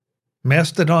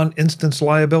Mastodon instance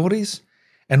liabilities,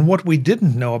 and what we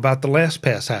didn't know about the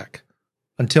LastPass hack.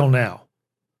 Until now.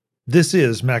 This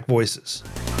is Mac Voices.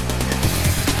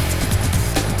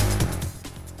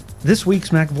 This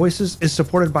week's Mac Voices is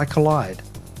supported by Kolide.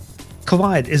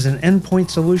 Kolide is an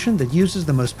endpoint solution that uses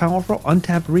the most powerful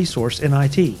untapped resource in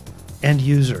IT, end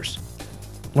users.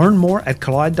 Learn more at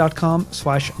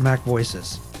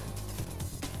kolide.com/MacVoices.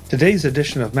 Today's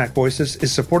edition of Mac Voices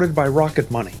is supported by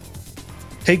Rocket Money.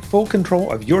 Take full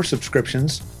control of your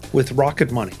subscriptions with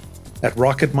Rocket Money at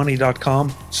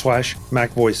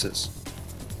rocketmoney.com/MacVoices.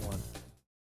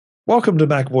 Welcome to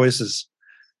Mac Voices.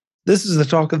 This is the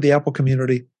talk of the Apple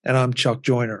community, and I'm Chuck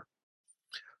Joyner.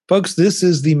 Folks, this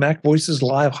is the Mac Voices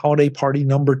Live Holiday Party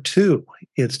number 2.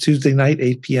 It's Tuesday night,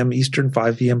 8 p.m. Eastern,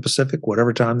 5 p.m. Pacific,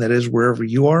 whatever time that is, wherever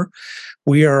you are.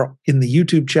 We are in the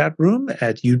YouTube chat room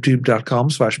at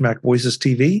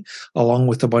youtube.com/MacVoicesTV, along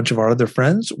with a bunch of our other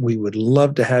friends. We would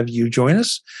love to have you join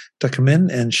us to come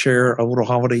in and share a little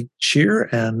holiday cheer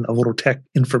and a little tech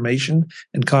information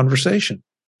and conversation.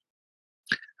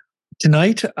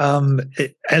 Tonight,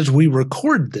 as we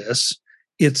record this,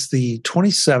 it's the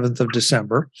 27th of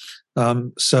December.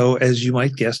 So as you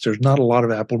might guess, there's not a lot of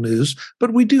Apple news,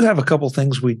 but we do have a couple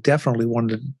things we definitely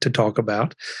wanted to talk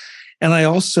about. And I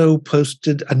also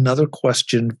posted another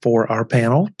question for our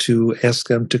panel to ask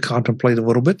them to contemplate a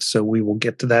little bit. So we will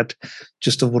get to that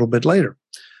just a little bit later.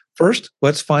 First,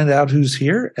 let's find out who's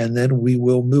here, and then we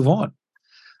will move on.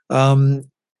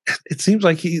 It seems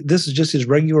like this is just his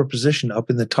regular position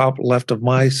up in the top left of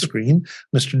my screen,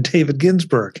 Mr. David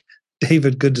Ginsburg.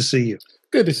 David, good to see you.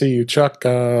 Good to see you, Chuck.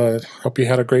 Hope you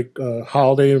had a great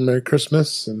holiday and Merry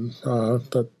Christmas, and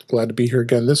glad to be here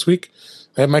again this week.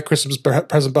 I have my Christmas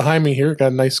present behind me here.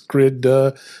 Got a nice grid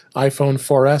iPhone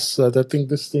 4S.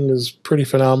 This thing is pretty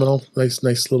phenomenal. Nice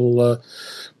little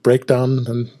breakdown,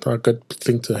 and a good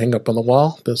thing to hang up on the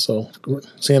wall. So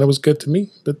Santa was good to me,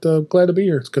 but glad to be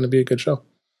here. It's going to be a good show.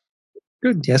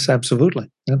 Good. Yes, absolutely.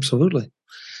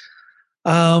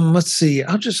 Let's see.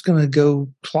 I'm just going to go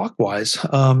clockwise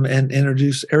and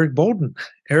introduce Eric Bolden.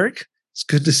 Eric, it's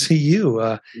good to see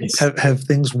you. Yes. Have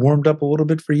things warmed up a little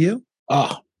bit for you?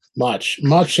 Oh, much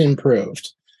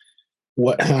improved.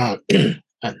 What?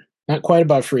 Not quite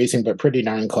above freezing, but pretty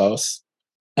darn close.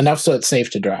 Enough so it's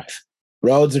safe to drive.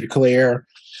 Roads are clear.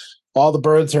 All the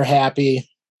birds are happy.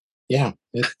 Yeah,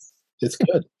 it's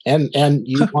good. And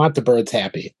you want the birds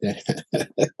happy.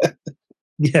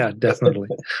 Yeah, definitely.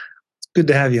 Good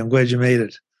to have you. I'm glad you made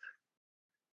it.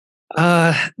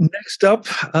 Next up,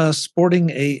 sporting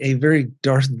a very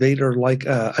Darth Vader-like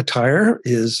attire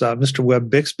is Mr. Webb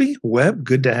Bixby. Webb,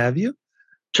 good to have you.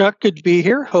 Chuck, good to be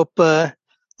here. Hope,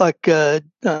 like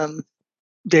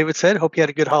David said, hope you had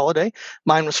a good holiday.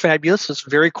 Mine was fabulous. It's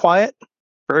very quiet,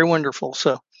 very wonderful.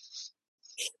 So,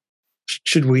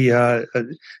 should we?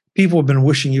 People have been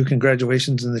wishing you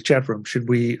congratulations in the chat room. Should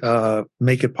we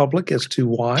make it public as to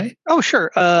why? Oh,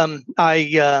 sure.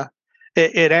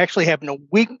 It actually happened a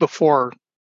week before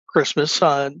Christmas.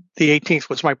 The 18th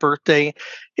was my birthday,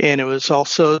 and it was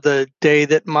also the day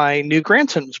that my new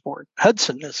grandson was born.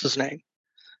 Hudson is his name.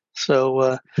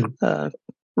 So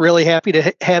really happy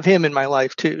to have him in my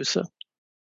life too. So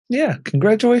yeah,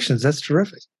 congratulations. That's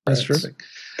terrific. That's terrific.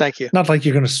 Thank you. Not like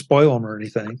you're going to spoil him or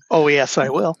anything. Oh, yes, I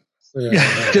will.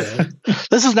 Yeah.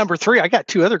 This is number 3. I got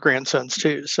 2 other grandsons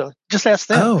too, so just ask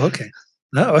them. Oh, okay.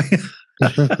 No.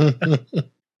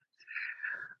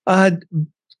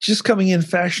 Just coming in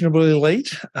fashionably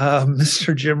late,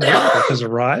 Mr. Jim Roper has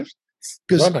arrived.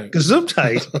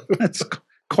 Gesundheit. That's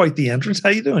quite the entrance. How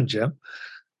you doing, Jim?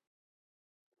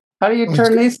 How do you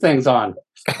turn these things on?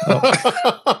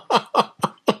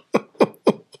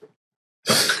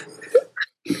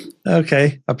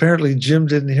 Okay. Apparently, Jim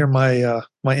didn't hear my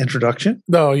my introduction.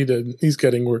 No, he didn't. He's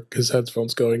getting his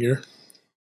headphones going here.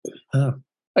 Oh,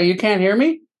 you can't hear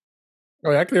me?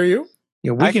 Oh, I can hear you.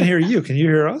 Yeah, we can hear you. Can you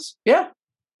hear us? Yeah.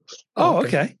 Oh,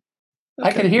 okay.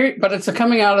 I can hear it, but it's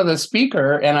coming out of the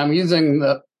speaker, and I'm using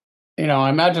the. I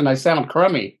imagine I sound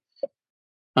crummy.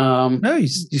 No, you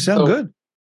sound good.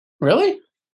 Really?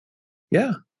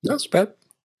 Yeah. That's bad.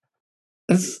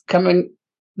 It's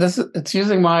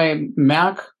using my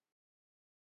Mac.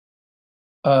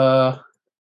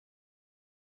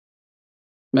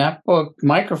 MacBook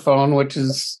microphone, which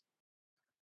is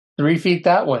 3 feet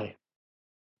that way.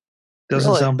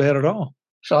 Doesn't sound bad at all.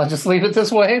 Shall I just leave it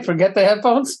this way? Forget the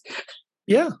headphones?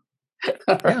 Yeah.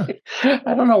 Right.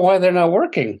 I don't know why they're not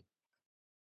working.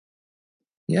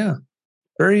 Yeah.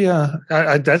 Very,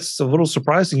 that's a little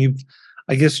surprising.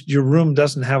 I guess your room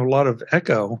doesn't have a lot of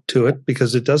echo to it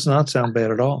because it does not sound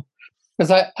bad at all.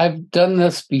 Because I've done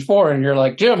this before, and you're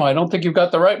like, Jim, I don't think you've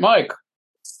got the right mic.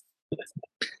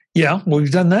 Yeah, well,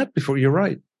 we've done that before. You're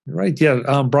right. You're right.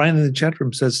 Yeah, Brian in the chat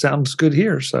room says sounds good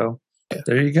here. So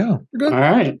there you go. All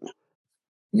right.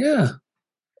 Yeah.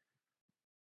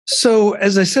 So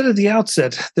as I said at the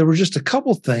outset, there were just a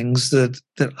couple things that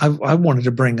I wanted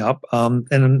to bring up,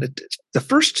 and the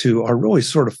first two are really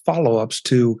sort of follow-ups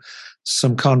to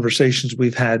some conversations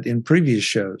we've had in previous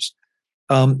shows.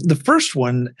 The first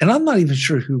one, and I'm not even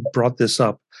sure who brought this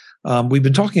up. We've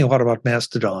been talking a lot about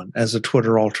Mastodon as a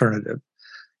Twitter alternative,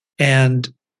 and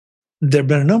there have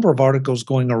been a number of articles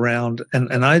going around,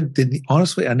 and I didn't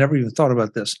honestly, I never even thought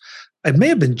about this. It may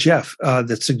have been Jeff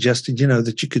that suggested,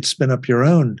 that you could spin up your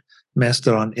own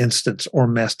Mastodon instance or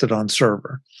Mastodon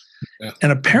server. Yeah.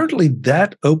 And apparently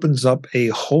that opens up a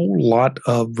whole lot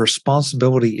of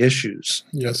responsibility issues.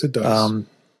 Yes, it does.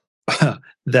 And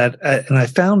I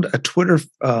found a Twitter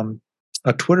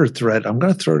thread. I'm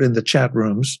going to throw it in the chat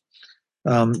rooms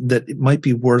that it might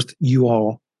be worth you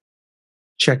all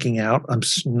checking out.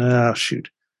 Shoot.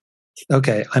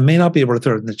 Okay, I may not be able to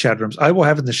throw it in the chat rooms. I will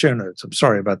have it in the show notes. I'm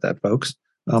sorry about that, folks.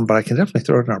 But I can definitely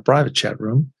throw it in our private chat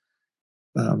room.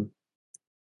 As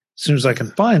soon as I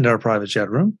can find our private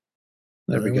chat room.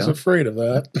 There we go. I was afraid of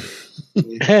that.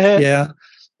 Yeah.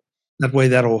 That way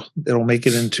it'll make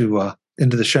it into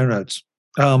the show notes.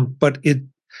 But there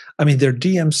are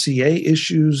DMCA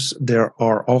issues. There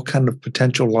are all kind of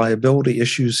potential liability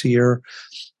issues here.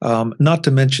 Not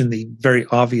to mention the very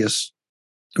obvious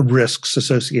risks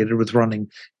associated with running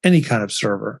any kind of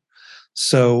server.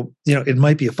 So, it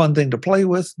might be a fun thing to play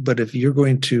with, but if you're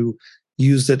going to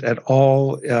use it at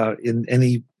all in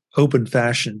any open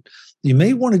fashion, you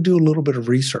may want to do a little bit of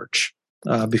research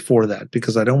before that,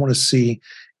 because I don't want to see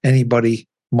anybody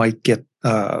might get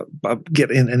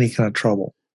in any kind of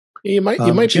trouble. You might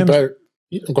Jim, be better.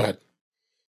 Go ahead.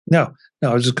 No,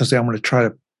 I was just going to say I'm going to try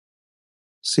to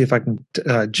see if I can.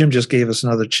 Jim just gave us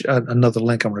another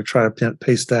link. I'm going to try to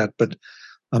paste that, but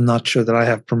I'm not sure that I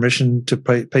have permission to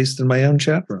paste in my own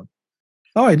chat room.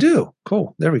 Oh, I do.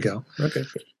 Cool. There we go. Okay.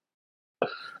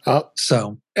 Good.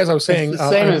 So, as I was saying, it's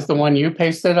the same as the one you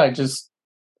pasted. I just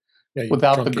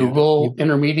without the Google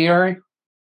intermediary.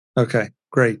 Okay.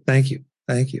 Great. Thank you.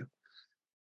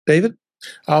 David?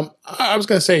 I was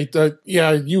going to say,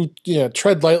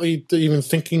 tread lightly. Even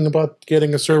thinking about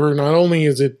getting a server, not only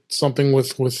is it something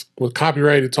with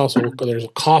copyright, it's also there's a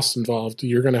cost involved.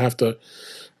 You're going to have to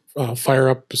fire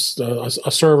up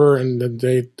a server, and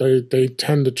they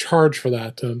tend to charge for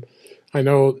that. And I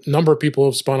know a number of people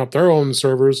have spun up their own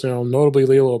servers. Notably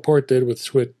Leo Laporte did with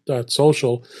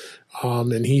Social,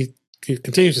 and he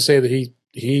continues to say that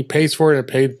he pays for it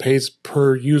and pays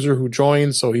per user who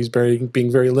joins, so he's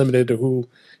being very limited to who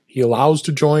he allows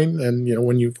to join. And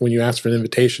when you ask for an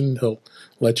invitation, he'll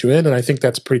let you in. And I think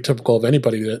that's pretty typical of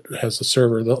anybody that has a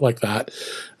server like that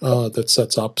that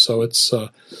sets up. So it's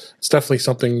definitely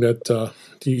something that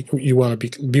you want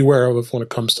to be aware of when it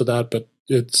comes to that. But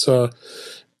it's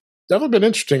definitely been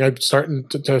interesting. I'm starting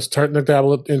to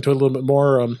dabble into it a little bit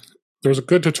more. There was a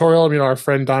good tutorial. Our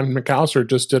friend Don McAllister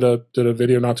just did a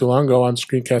video not too long ago on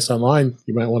Screencast Online.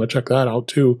 You might want to check that out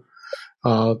too.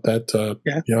 I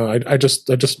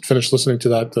just finished listening to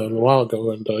that a while ago,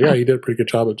 and he did a pretty good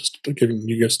job of just giving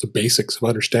you guys the basics of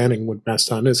understanding what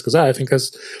Mastodon is. Because I think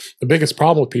that's the biggest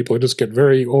problem with people. They just get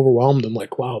very overwhelmed and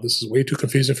like, wow, this is way too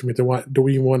confusing for me. Do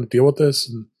we even want to deal with this?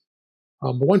 And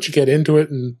but once you get into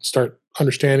it and start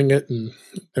understanding it, and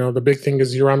the big thing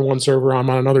is you're on one server, I'm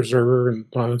on another server, and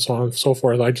so on and so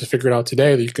forth. I just figured out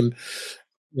today that you can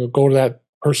go to that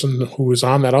person who is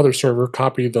on that other server,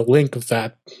 copy the link of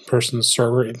that person's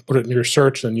server, and put it in your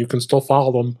search, and you can still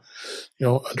follow them,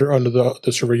 under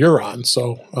the server you're on.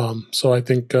 So I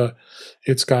think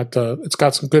it's got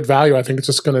some good value. I think it's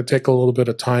just going to take a little bit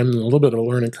of time and a little bit of a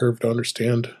learning curve to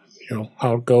understand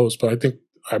how it goes. But I think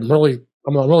I'm really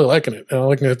liking it. And I'm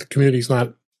liking that the community's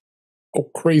not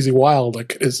crazy wild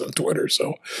like it is on Twitter.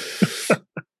 So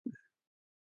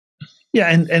yeah,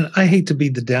 and I hate to be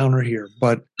the downer here,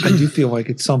 but I do feel like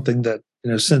it's something that,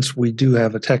 since we do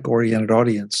have a tech oriented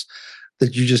audience,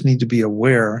 that you just need to be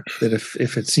aware that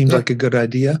if it seems like a good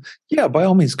idea, by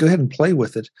all means go ahead and play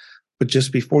with it. But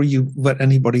just before you let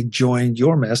anybody join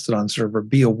your Mastodon server,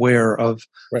 be aware of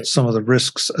some of the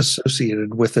risks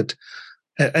associated with it.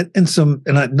 And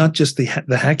not just the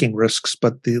hacking risks,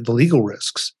 but the legal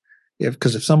risks.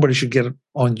 Because if somebody should get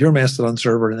on your Mastodon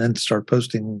server and then start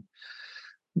posting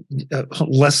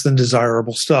less than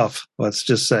desirable stuff, let's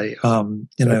just say,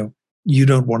 you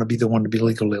don't want to be the one to be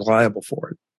legally liable for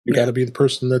it. You got to be the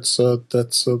person that's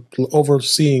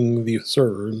overseeing the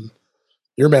server, and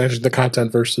you're managing the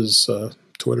content versus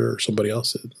Twitter or somebody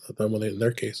else in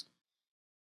their case.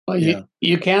 Well,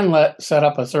 you can set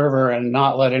up a server and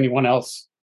not let anyone else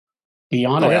be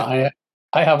on it. Yeah.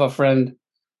 I have a friend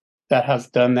that has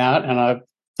done that, and I've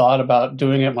thought about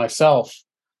doing it myself.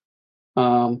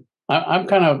 I'm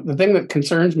kind of, the thing that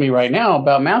concerns me right now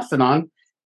about Mastodon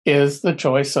is the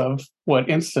choice of what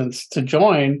instance to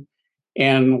join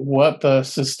and what the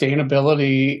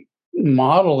sustainability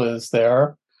model is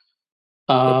there.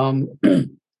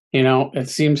 It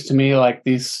seems to me like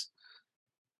these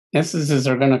instances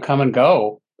are going to come and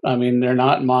go. I mean, they're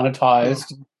not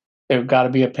monetized. They've got to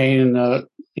be a pain in the,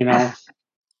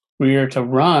 rear to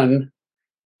run.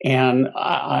 And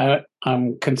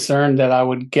I'm concerned that I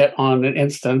would get on an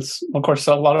instance. Of course,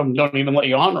 a lot of them don't even let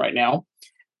you on right now.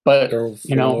 But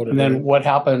and then what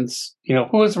happens?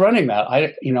 Who is running that?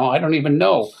 I don't even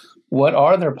know. What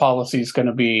are their policies going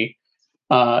to be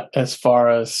as far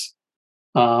as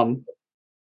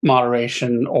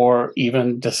moderation, or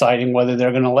even deciding whether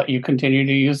they're going to let you continue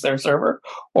to use their server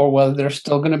or whether they're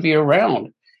still going to be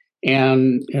around?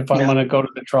 And if I'm going to go to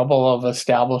the trouble of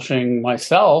establishing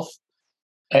myself,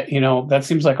 that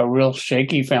seems like a real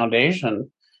shaky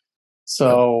foundation.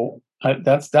 So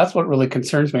that's what really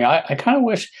concerns me. I kind of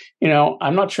wish,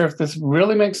 I'm not sure if this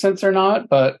really makes sense or not,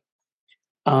 but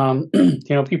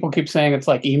people keep saying it's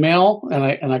like email,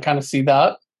 and I kind of see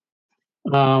that,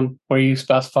 where you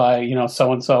specify,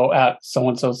 so and so at so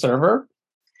and so server,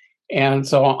 and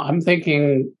so I'm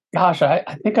thinking, gosh, I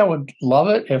think I would love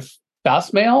it if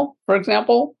Fastmail, for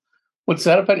example, would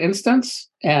set up an instance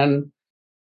and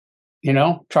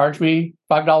charge me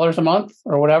 $5 a month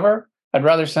or whatever. I'd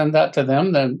rather send that to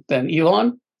them than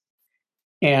Elon.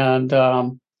 And,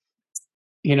 then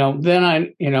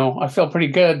I feel pretty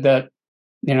good that,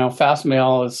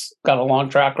 Fastmail has got a long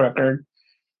track record.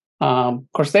 Of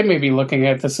course, they may be looking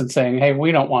at this and saying, hey,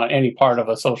 we don't want any part of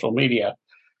a social media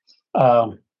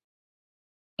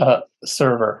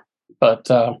server. But,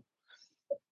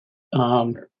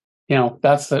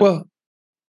 that's the... Well,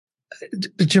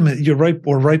 Jim, you're right.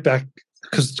 We're right back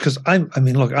because I'm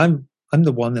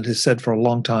the one that has said for a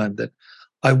long time that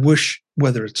I wish,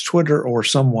 whether it's Twitter or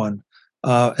someone,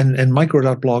 and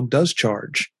Micro.blog does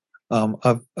charge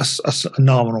a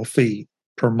nominal fee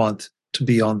per month to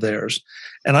be on theirs.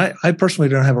 And I personally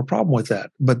don't have a problem with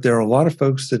that. But there are a lot of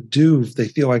folks that do. They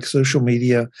feel like social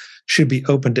media should be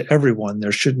open to everyone.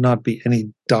 There should not be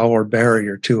any dollar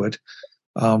barrier to it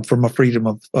from a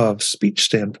freedom of speech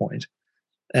standpoint.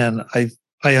 And I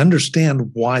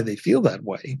understand why they feel that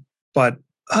way. But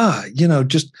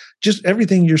just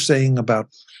everything you're saying about,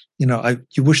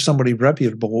 you wish somebody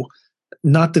reputable,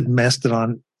 not that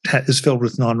Mastodon is filled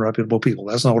with non-reputable people.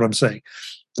 That's not what I'm saying.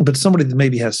 But somebody that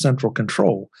maybe has central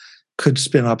control could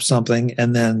spin up something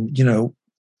and then, call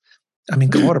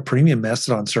it a premium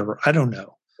Mastodon server. I don't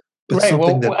know. But right.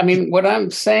 Well, what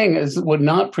I'm saying is it would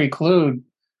not preclude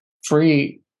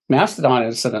free Mastodon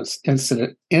instances.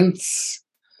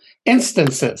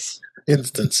 There you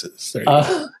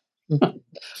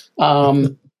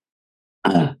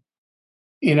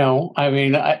go.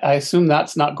 I assume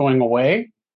that's not going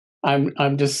away.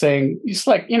 I'm just saying, just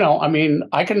like,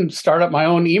 I can start up my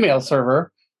own email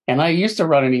server, and I used to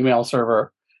run an email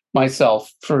server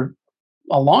myself for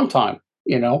a long time,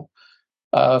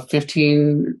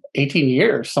 15, 18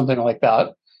 years, something like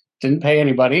that. Didn't pay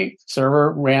anybody.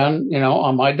 Server ran,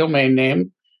 on my domain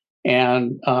name.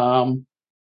 And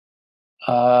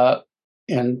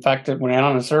in fact, it ran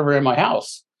on a server in my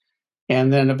house.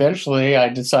 And then eventually I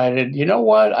decided, you know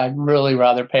what? I'd really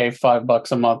rather pay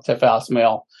 $5 a month to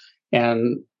Fastmail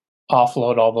and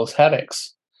offload all those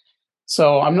headaches.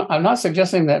 So I'm not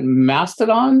suggesting that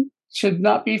Mastodon should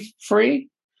not be free,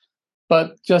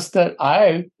 but just that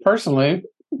I personally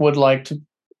would like to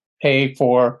pay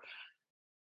for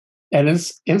an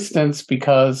instance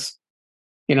because,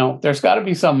 there's got to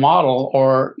be some model,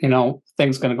 or,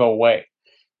 things going to go away,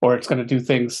 or it's going to do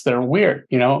things that are weird.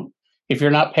 If you're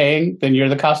not paying, then you're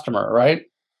the customer, right?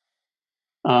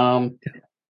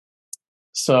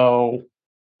 So,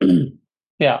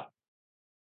 yeah.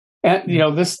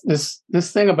 And,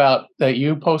 this thing about that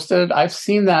you posted, I've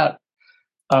seen that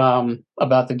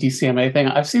about the DCMA thing.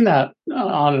 I've seen that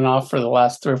on and off for the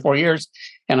last 3 or 4 years.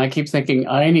 And I keep thinking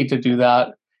I need to do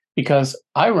that because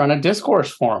I run a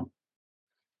discourse forum.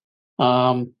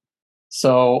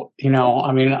 So,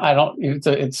 I don't,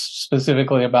 it's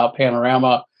specifically about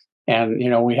Panorama, and,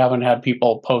 we haven't had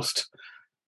people post,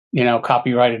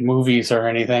 copyrighted movies or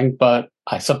anything, but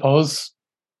I suppose,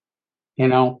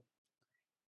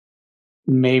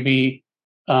 maybe,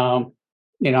 and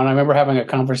I remember having a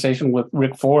conversation with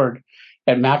Rick Ford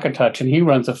at Macintouch, and he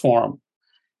runs a forum,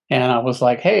 And I was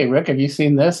like, "Hey, Rick, have you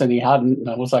seen this?" And he hadn't. And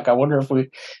I was like, "I wonder if we."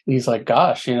 And he's like,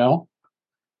 "Gosh, do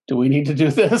we need to do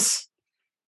this?"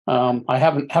 I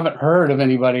haven't heard of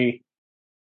anybody,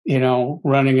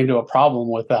 running into a problem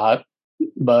with that.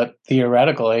 But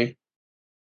theoretically,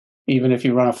 even if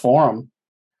you run a forum,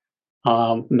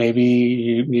 maybe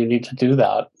you need to do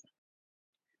that.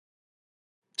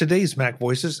 Today's Mac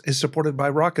Voices is supported by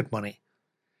Rocket Money.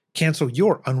 Cancel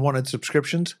your unwanted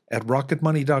subscriptions at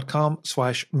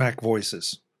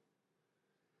rocketmoney.com/MacVoices.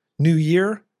 New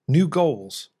year, new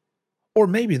goals. Or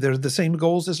maybe they're the same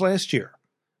goals as last year.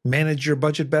 Manage your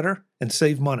budget better and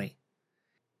save money.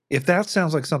 If that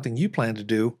sounds like something you plan to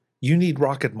do, you need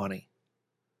Rocket Money.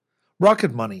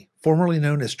 Rocket Money, formerly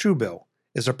known as Truebill,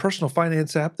 is a personal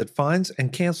finance app that finds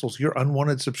and cancels your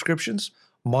unwanted subscriptions,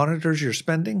 monitors your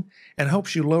spending, and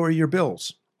helps you lower your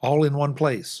bills, all in one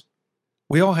place.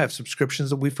 We all have subscriptions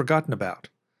that we've forgotten about.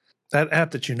 That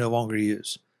app that you no longer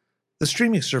use. The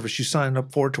streaming service you signed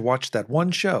up for to watch that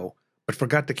one show, but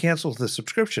forgot to cancel the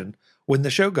subscription when the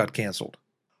show got canceled.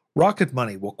 Rocket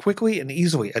Money will quickly and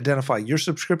easily identify your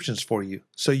subscriptions for you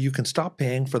so you can stop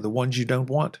paying for the ones you don't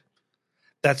want.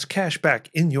 That's cash back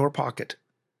in your pocket.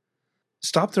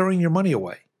 Stop throwing your money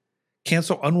away.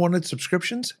 Cancel unwanted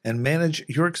subscriptions and manage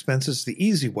your expenses the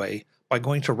easy way by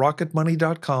going to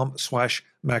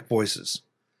rocketmoney.com/MacVoices.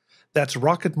 That's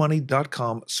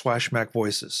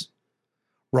rocketmoney.com/MacVoices.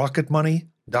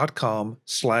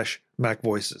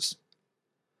 rocketmoney.com/MacVoices.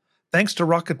 Thanks to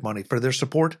Rocket Money for their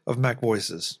support of Mac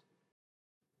Voices.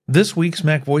 This week's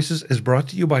Mac Voices is brought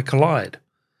to you by Kolide.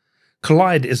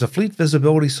 Kolide is a fleet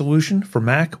visibility solution for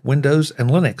Mac, Windows, and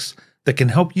Linux that can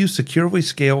help you securely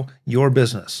scale your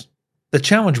business. The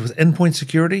challenge with endpoint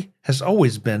security has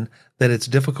always been that it's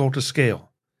difficult to scale.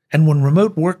 And when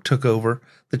remote work took over,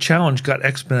 the challenge got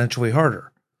exponentially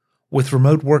harder. With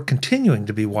remote work continuing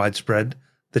to be widespread,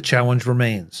 the challenge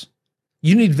remains.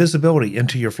 You need visibility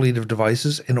into your fleet of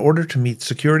devices in order to meet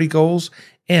security goals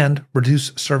and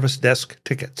reduce service desk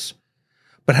tickets.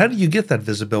 But how do you get that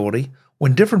visibility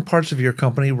when different parts of your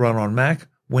company run on Mac,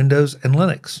 Windows, and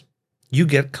Linux? You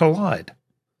get Kolide.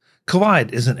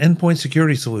 Kolide is an endpoint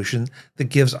security solution that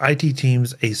gives IT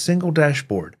teams a single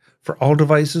dashboard for all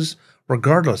devices,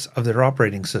 regardless of their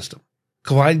operating system.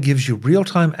 Kolide gives you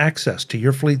real-time access to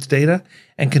your fleet's data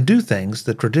and can do things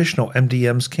that traditional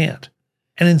MDMs can't.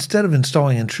 And instead of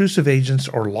installing intrusive agents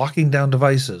or locking down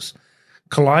devices,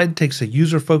 Kolide takes a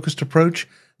user-focused approach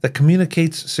that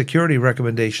communicates security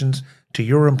recommendations to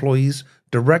your employees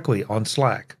directly on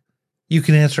Slack. You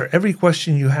can answer every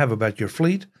question you have about your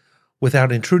fleet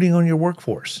without intruding on your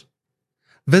workforce.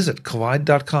 Visit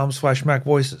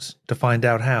kolide.com/MacVoices to find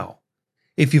out how.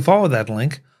 If you follow that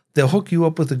link, they'll hook you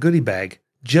up with a goodie bag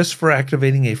just for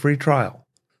activating a free trial.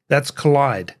 That's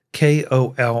Kolide,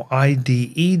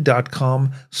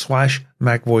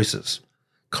 KOLIDE.com/MacVoices.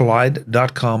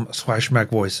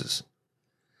 Kolide.com/MacVoices.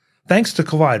 Thanks to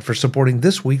Kolide for supporting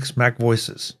this week's Mac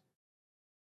Voices.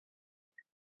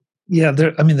 Yeah,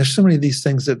 there's so many of these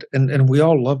things that, and we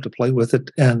all love to play with it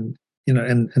and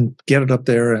get it up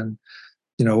there. And,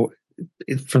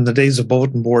 from the days of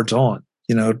bulletin boards on,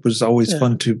 it was always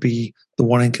fun to be the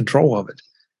one in control of it.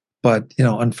 But,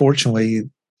 unfortunately,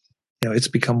 it's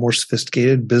become more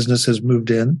sophisticated. Business has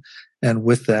moved in. And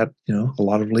with that, a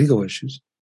lot of legal issues.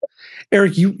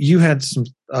 Eric, you had some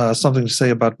something to say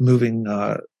about moving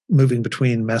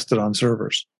between Mastodon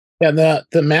servers. Yeah,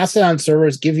 the Mastodon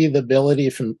servers give you the ability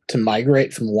to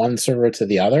migrate from one server to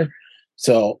the other.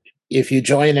 So if you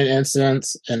join an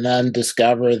instance and then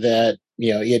discover that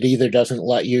it either doesn't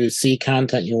let you see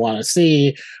content you want to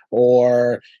see,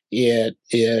 or it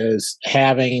is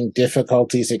having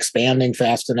difficulties expanding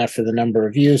fast enough for the number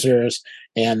of users,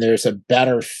 and there's a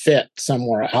better fit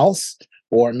somewhere else,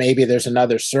 or maybe there's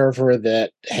another server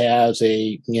that has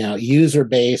a user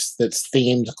base that's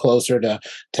themed closer to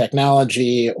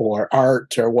technology or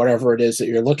art or whatever it is that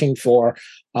you're looking for.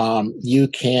 You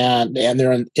can, and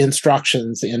there are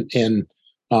instructions in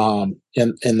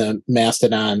the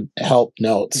Mastodon help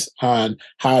notes on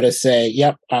how to say,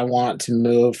 yep, I want to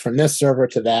move from this server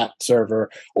to that server,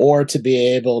 or to be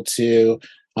able to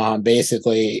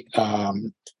basically have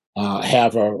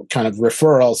a kind of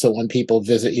referral. So when people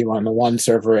visit you on the one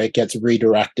server, it gets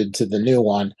redirected to the new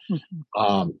one.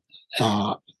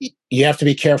 Mm-hmm. You have to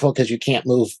be careful because you can't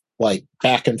move like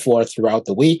back and forth throughout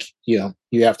the week. You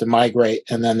have to migrate,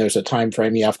 and then there's a time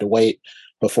frame you have to wait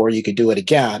before you could do it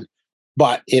again.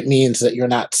 But it means that you're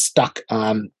not stuck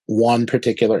on one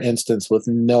particular instance with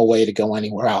no way to go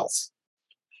anywhere else.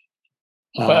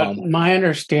 But my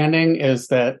understanding is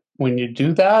that when you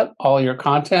do that, all your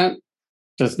content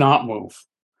does not move.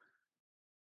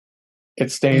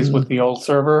 it stays with the old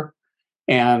server,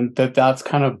 and that's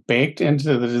kind of baked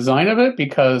into the design of it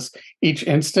because each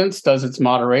instance does its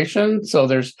moderation. So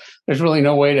there's really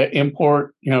no way to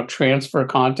import, transfer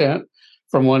content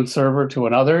from one server to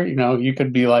another. You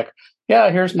could be like, yeah,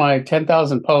 here's my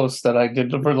 10,000 posts that I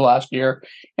did for the last year.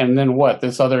 And then what?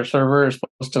 This other server is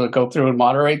supposed to go through and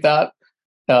moderate that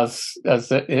as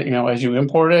you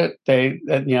import it.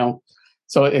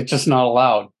 So it's just not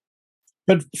allowed.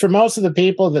 But for most of the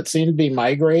people that seem to be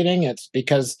migrating, it's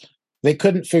because they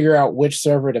couldn't figure out which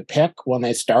server to pick when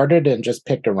they started and just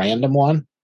picked a random one.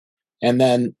 And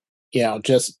then,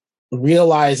 just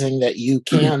realizing that you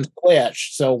can switch.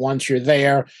 So once you're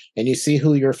there and you see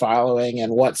who you're following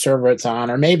and what server it's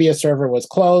on, or maybe a server was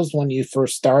closed when you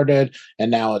first started and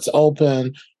now it's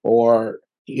open, or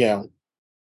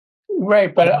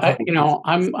right. But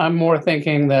I'm more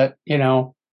thinking that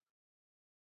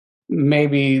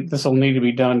maybe this will need to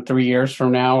be done 3 years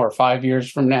from now or 5 years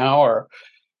from now, or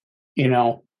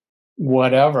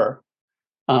whatever.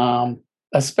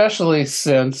 Especially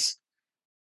since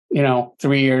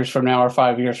 3 years from now or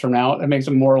 5 years from now, it makes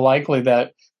it more likely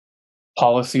that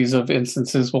policies of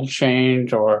instances will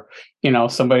change, or,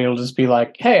 somebody will just be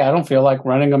like, hey, I don't feel like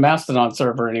running a Mastodon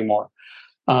server anymore.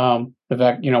 In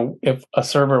fact, if a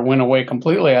server went away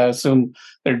completely, I assume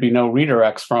there'd be no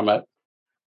redirects from it.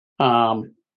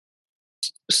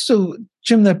 So,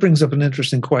 Jim, that brings up an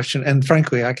interesting question. And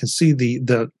frankly, I can see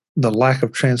the lack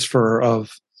of transfer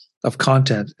of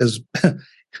content as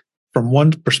from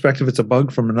one perspective, it's a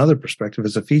bug. From another perspective,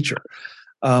 it's a feature.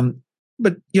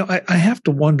 But I have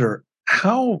to wonder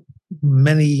how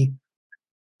many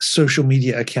social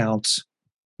media accounts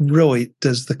really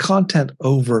does the content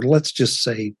over, let's just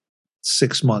say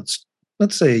 6 months,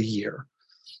 let's say a year.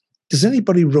 Does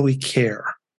anybody really care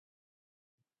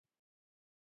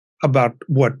about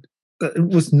what?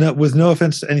 With no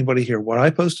offense to anybody here, what I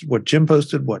posted, what Jim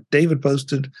posted, what David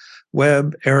posted,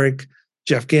 Webb, Eric,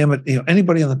 Jeff Gamet,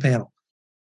 anybody on the panel,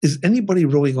 is anybody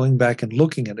really going back and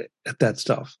looking at that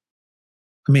stuff?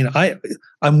 I mean,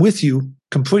 I'm with you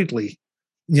completely,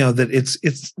 that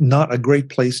it's not a great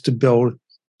place to build,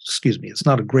 it's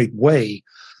not a great way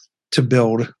to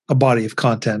build a body of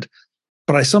content.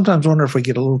 But I sometimes wonder if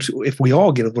we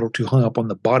all get a little too hung up on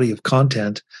the body of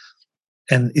content,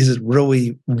 and is it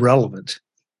really relevant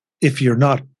if you're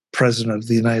not president of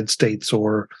the United States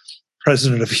or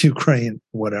president of Ukraine,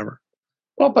 whatever?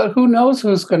 Well, but who knows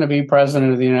who's going to be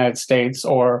president of the United States,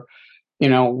 or,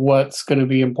 what's going to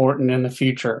be important in the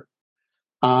future.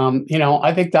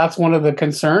 I think that's one of the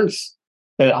concerns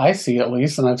that I see, at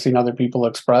least, and I've seen other people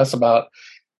express about,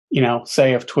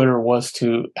 say if Twitter was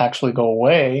to actually go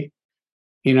away,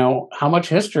 how much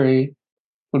history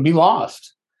would be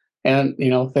lost, and,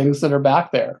 things that are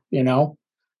back there,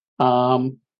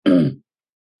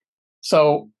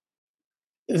 So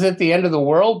is it the end of the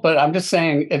world? But I'm just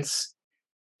saying it's,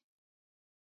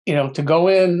 to go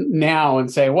in now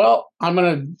and say, well, I'm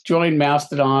going to join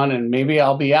Mastodon and maybe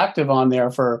I'll be active on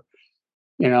there for,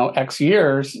 X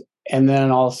years. And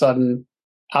then all of a sudden,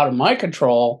 out of my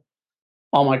control,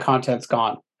 all my content's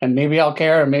gone. And maybe I'll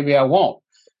care and maybe I won't.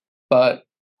 But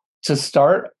to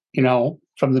start,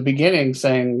 from the beginning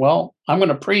saying, well, I'm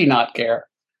going to not care.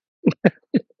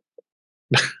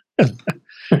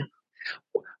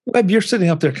 Webb, you're sitting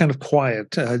up there kind of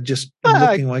quiet, just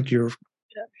looking like you're...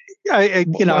 I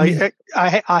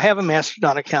have a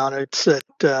Mastodon account. It's at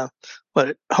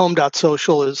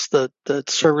home.social is the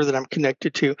server that I'm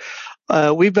connected to.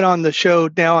 We've been on the show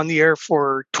now on the air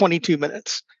for 22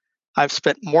 minutes. I've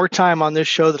spent more time on this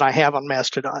show than I have on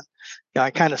Mastodon. I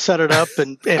kind of set it up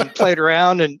and played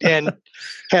around and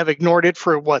have ignored it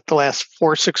for the last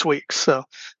 4 or 6 weeks. So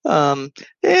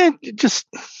just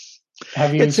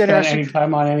have you spent any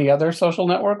time on any other social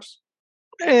networks?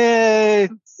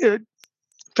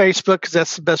 Facebook, because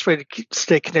that's the best way to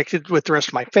stay connected with the rest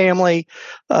of my family,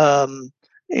 and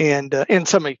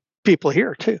some of people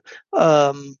here too,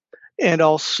 and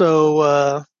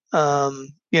also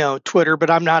Twitter. But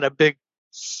I'm not a big,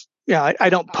 I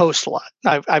don't post a lot.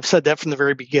 I've said that from the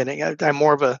very beginning. I'm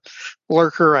more of a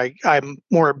lurker. I'm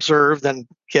more observed than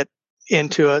get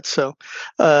into it. So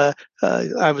I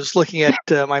was looking at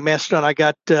my Mastodon.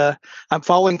 I'm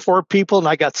following 4 people and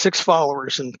I got 6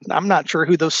 followers, and I'm not sure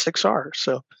who those 6 are.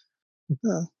 So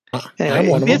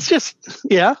anyway, it's just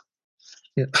yeah.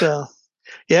 So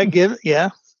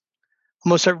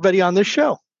almost everybody on this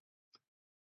show.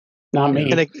 Not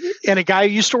me. And a guy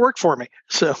who used to work for me.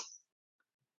 So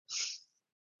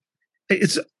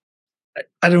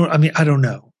I don't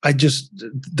know.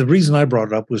 The reason I brought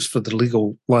it up was for the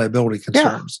legal liability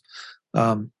concerns.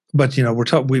 but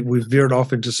we've veered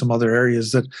off into some other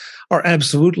areas that are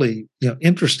absolutely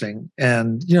interesting,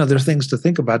 and there are things to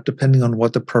think about depending on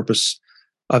what the purpose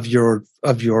of your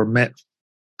of your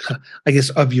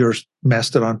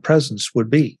Mastodon presence would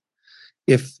be.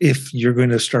 If you're going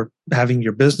to start having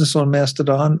your business on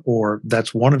Mastodon, or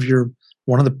that's one of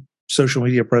the social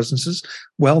media presences,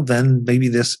 well, then maybe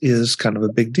this is kind of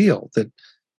a big deal, that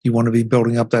you want to be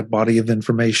building up that body of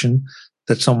information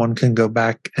that someone can go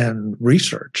back and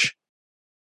research.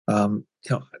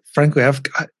 Frankly,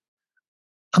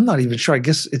 I'm not even sure. I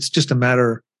guess it's just a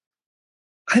matter.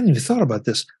 I hadn't even thought about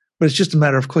this, but it's just a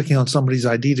matter of clicking on somebody's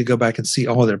ID to go back and see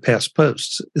all of their past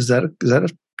posts. Is that a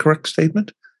correct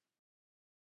statement?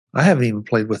 I haven't even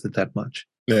played with it that much.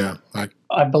 Yeah,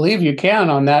 I believe you can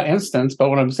on that instance, but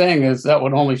what I'm saying is that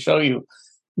would only show you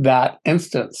that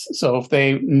instance. So if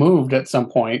they moved at some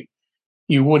point,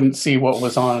 you wouldn't see what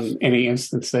was on any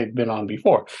instance they'd been on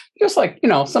before. Just like,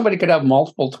 somebody could have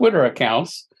multiple Twitter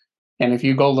accounts, and if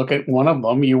you go look at one of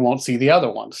them, you won't see the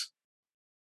other ones.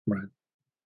 Right.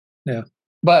 Yeah.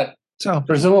 But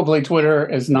presumably Twitter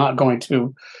is not going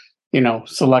to,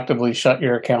 selectively shut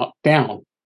your account down.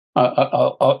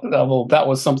 Well, that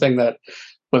was something that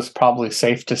was probably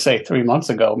safe to say 3 months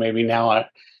ago. Maybe now I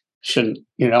shouldn't,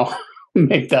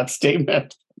 make that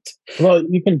statement. Well,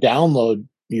 you can download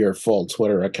your full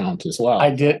Twitter account as well.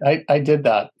 I did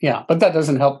that. Yeah. But that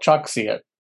doesn't help Chuck see it.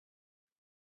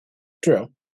 True.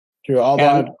 Although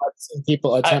I've seen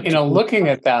people attempt looking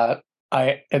at that,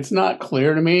 it's not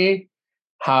clear to me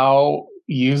how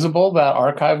usable that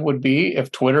archive would be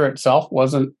if Twitter itself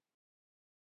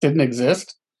didn't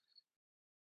exist.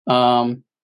 I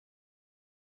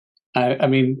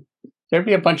mean, there'd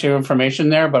be a bunch of information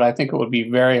there, but I think it would be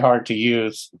very hard to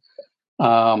use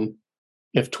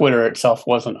if Twitter itself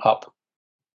wasn't up.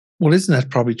 Well, isn't that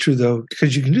probably true though?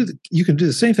 Because you can do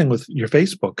the same thing with your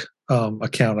Facebook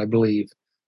account, I believe.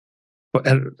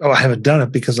 And I haven't done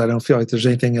it because I don't feel like there's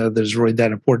anything that's really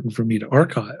that important for me to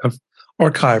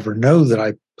archive or know that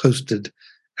I posted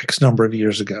X number of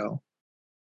years ago.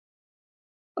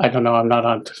 I don't know. I'm not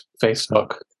on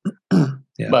Facebook.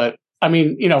 Yeah. But I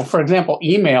mean, for example,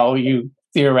 email, you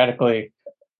theoretically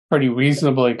pretty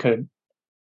reasonably could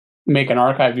make an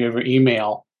archive of your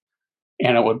email,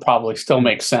 and it would probably still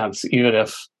make sense, even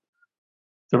if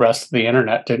the rest of the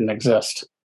internet didn't exist.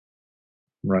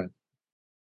 Right.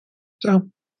 So,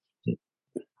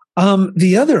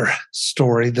 the other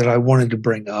story that I wanted to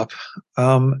bring up,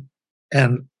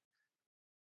 and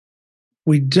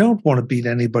we don't want to beat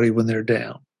anybody when they're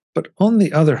down, but on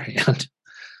the other hand,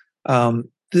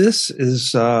 this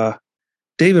is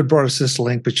David brought us this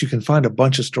link, but you can find a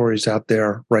bunch of stories out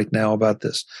there right now about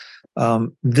this.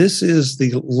 This is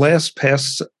the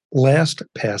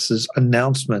LastPass's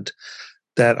announcement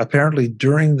that apparently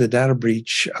during the data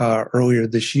breach earlier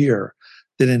this year,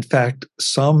 that in fact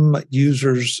some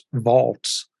users'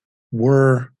 vaults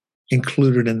were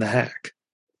included in the hack.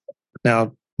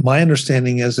 Now, my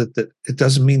understanding is that it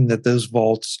doesn't mean that those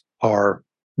vaults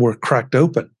were cracked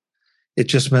open. It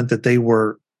just meant that they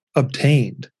were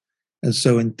obtained. And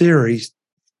so in theory,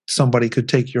 somebody could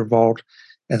take your vault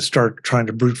and start trying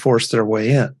to brute force their way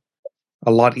in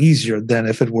a lot easier than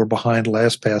if it were behind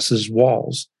LastPass's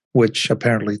walls, which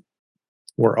apparently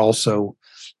were also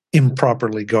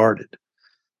improperly guarded.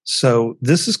 So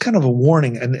this is kind of a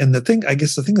warning. And the thing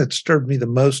that disturbed me the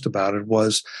most about it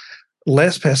was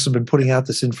LastPass has been putting out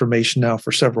this information now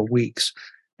for several weeks,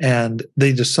 and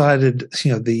they decided,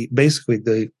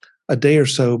 a day or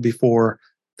so before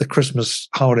the Christmas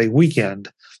holiday weekend,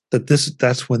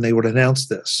 that's when they would announce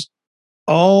this,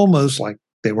 almost like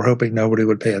they were hoping nobody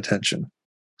would pay attention.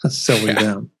 Silly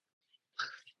them.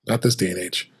 Not this day and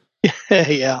age.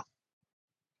 Yeah.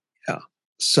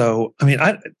 So, I mean,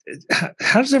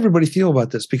 how does everybody feel about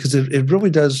this? Because it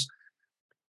really does.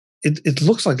 It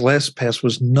looks like LastPass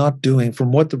was not doing,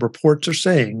 from what the reports are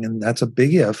saying, and that's a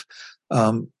big if.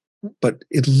 But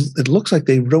it looks like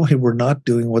they really were not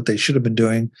doing what they should have been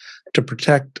doing to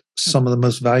protect some of the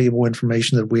most valuable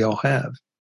information that we all have.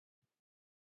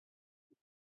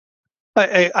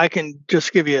 I can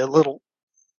just give you a little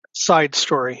side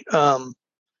story.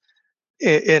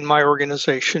 In my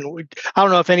organization, I don't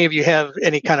know if any of you have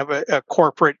any kind of a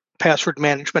corporate password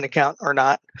management account or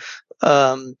not,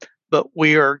 but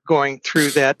we are going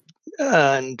through that,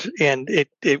 and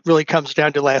it really comes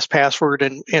down to LastPassword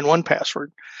and 1Password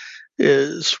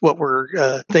is what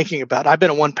we're thinking about. I've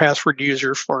been a 1Password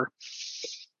user for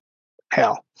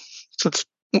since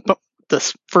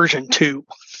this version 2,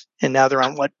 and now they're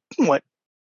on what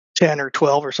 10 or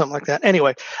 12 or something like that.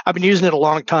 Anyway, I've been using it a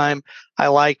long time. I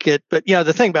like it. But,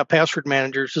 the thing about password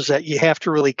managers is that you have to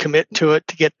really commit to it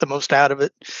to get the most out of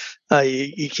it.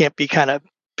 You can't be kind of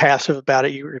passive about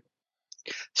it.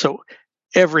 So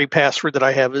every password that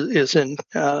I have is in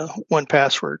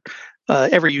 1Password.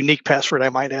 Every unique password, I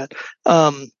might add.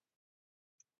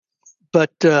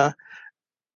 But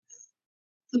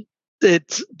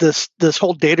it's this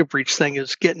whole data breach thing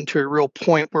is getting to a real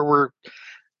point where we're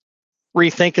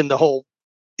rethinking the whole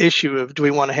issue of, do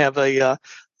we want to have a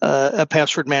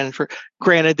password manager?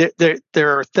 Granted,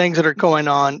 there are things that are going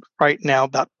on right now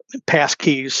about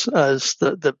passkeys as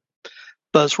the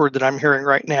buzzword that I'm hearing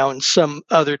right now, and some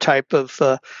other type of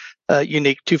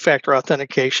unique two-factor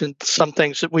authentication, some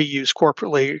things that we use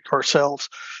corporately ourselves.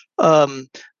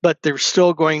 But there's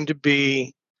still going to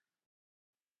be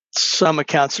some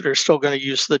accounts that are still going to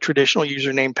use the traditional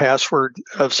username password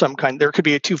of some kind. There could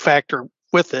be a two-factor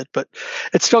with it, but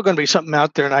it's still going to be something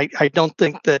out there. And I don't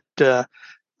think that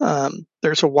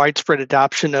there's a widespread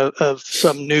adoption of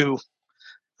some new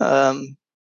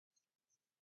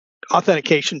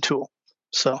authentication tool.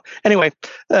 So anyway,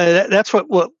 that's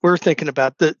what we're thinking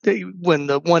about. When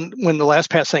the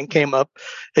LastPass thing came up,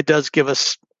 it does give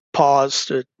us pause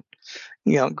to,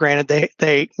 granted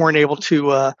they weren't able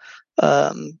to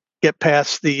get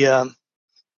past the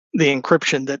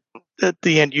encryption that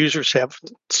the end users have.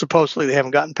 Supposedly they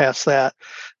haven't gotten past that,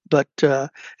 but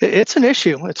it's an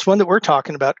issue. It's one that we're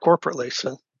talking about corporately.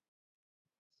 So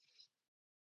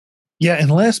yeah, and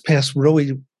LastPass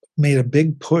really made a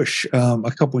big push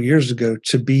a couple of years ago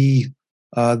to be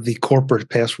the corporate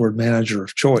password manager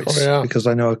of choice. Oh, yeah. Because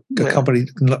I know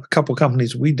a couple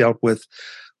companies we dealt with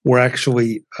were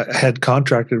actually had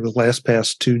contracted with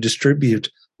LastPass to distribute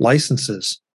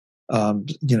licenses.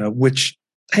 Which,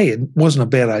 hey, it wasn't a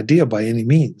bad idea by any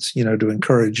means. To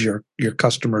encourage your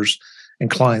customers and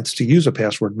clients to use a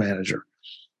password manager.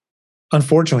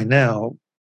 Unfortunately, now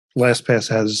LastPass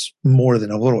has more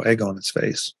than a little egg on its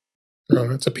face.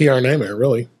 It's a PR nightmare,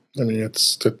 really. I mean,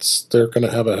 it's they're going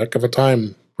to have a heck of a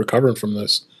time recovering from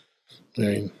this. I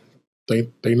mean,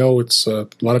 they know it's a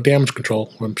lot of damage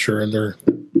control, I'm sure, in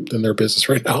their business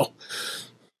right now.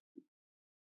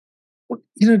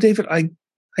 David, I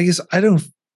guess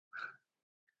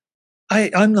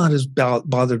I'm not as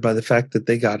bothered by the fact that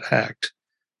they got hacked.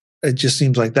 It just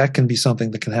seems like that can be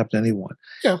something that can happen to anyone.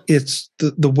 Yeah, it's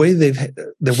the way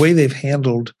they've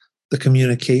handled the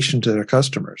communication to their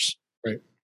customers. Right.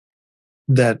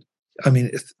 That, I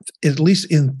mean, at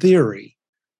least in theory,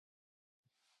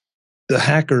 the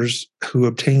hackers who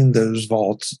obtained those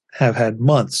vaults have had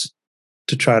months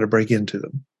to try to break into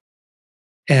them.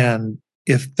 And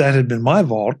if that had been my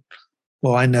vault,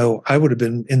 well, I know I would have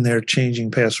been in there changing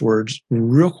passwords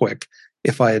real quick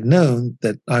if I had known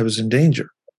that I was in danger.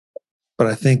 But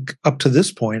I think up to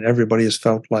this point, everybody has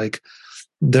felt like,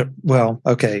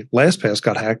 LastPass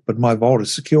got hacked, but my vault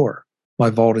is secure. My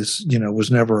vault is,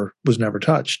 was never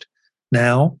touched.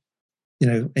 Now,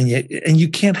 and you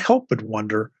can't help but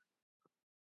wonder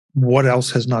what else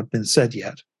has not been said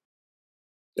yet.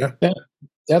 Yeah,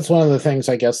 that's one of the things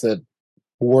I guess that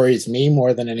worries me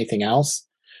more than anything else.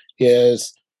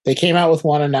 Is they came out with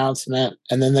one announcement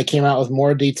and then they came out with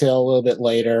more detail a little bit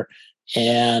later.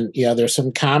 And, there's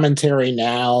some commentary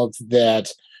now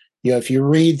that, if you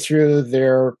read through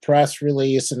their press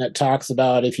release and it talks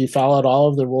about if you followed all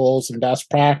of the rules and best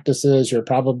practices, you're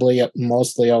probably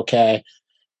mostly okay.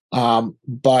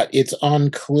 But it's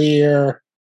unclear.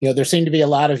 There seem to be a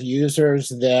lot of users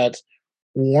that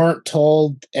weren't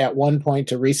told at one point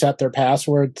to reset their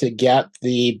password to get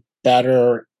the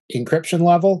better encryption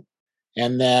level,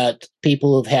 and that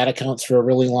people who've had accounts for a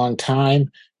really long time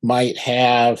might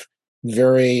have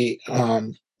very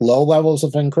low levels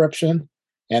of encryption,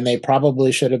 and they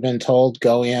probably should have been told,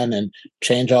 go in and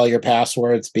change all your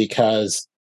passwords because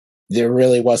there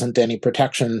really wasn't any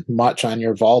protection much on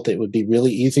your vault. It would be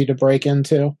really easy to break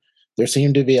into. There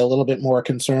seemed to be a little bit more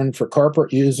concern for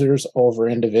corporate users over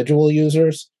individual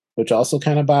users, which also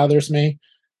kind of bothers me.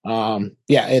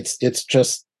 It's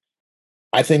just,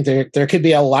 I think there could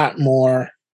be a lot more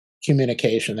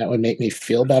communication that would make me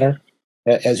feel better.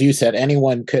 As you said,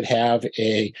 anyone could have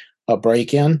a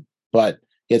break-in, but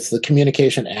it's the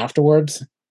communication afterwards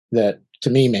that, to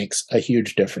me, makes a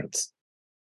huge difference.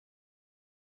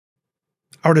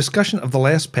 Our discussion of the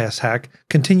LastPass hack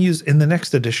continues in the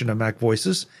next edition of Mac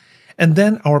Voices, and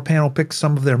then our panel picks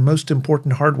some of their most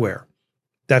important hardware.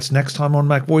 That's next time on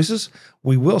Mac Voices.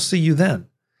 We will see you then.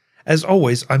 As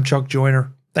always, I'm Chuck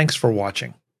Joyner. Thanks for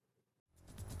watching.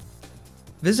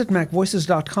 Visit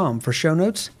MacVoices.com for show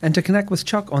notes and to connect with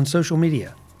Chuck on social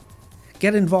media.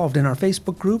 Get involved in our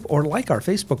Facebook group or like our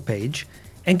Facebook page,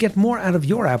 and get more out of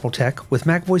your Apple tech with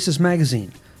Mac Voices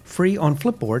Magazine, free on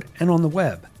Flipboard and on the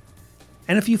web.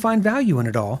 And if you find value in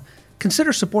it all,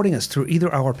 consider supporting us through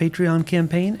either our Patreon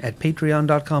campaign at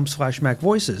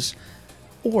patreon.com/MacVoices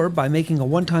or by making a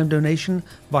one-time donation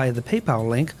via the PayPal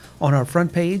link on our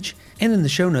front page and in the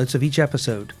show notes of each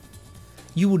episode.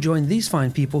 You will join these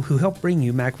fine people who help bring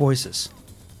you Mac Voices.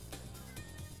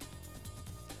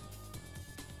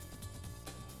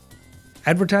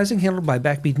 Advertising handled by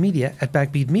Backbeat Media at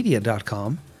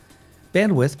backbeatmedia.com.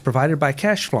 Bandwidth provided by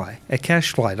CacheFly at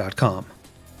cachefly.com.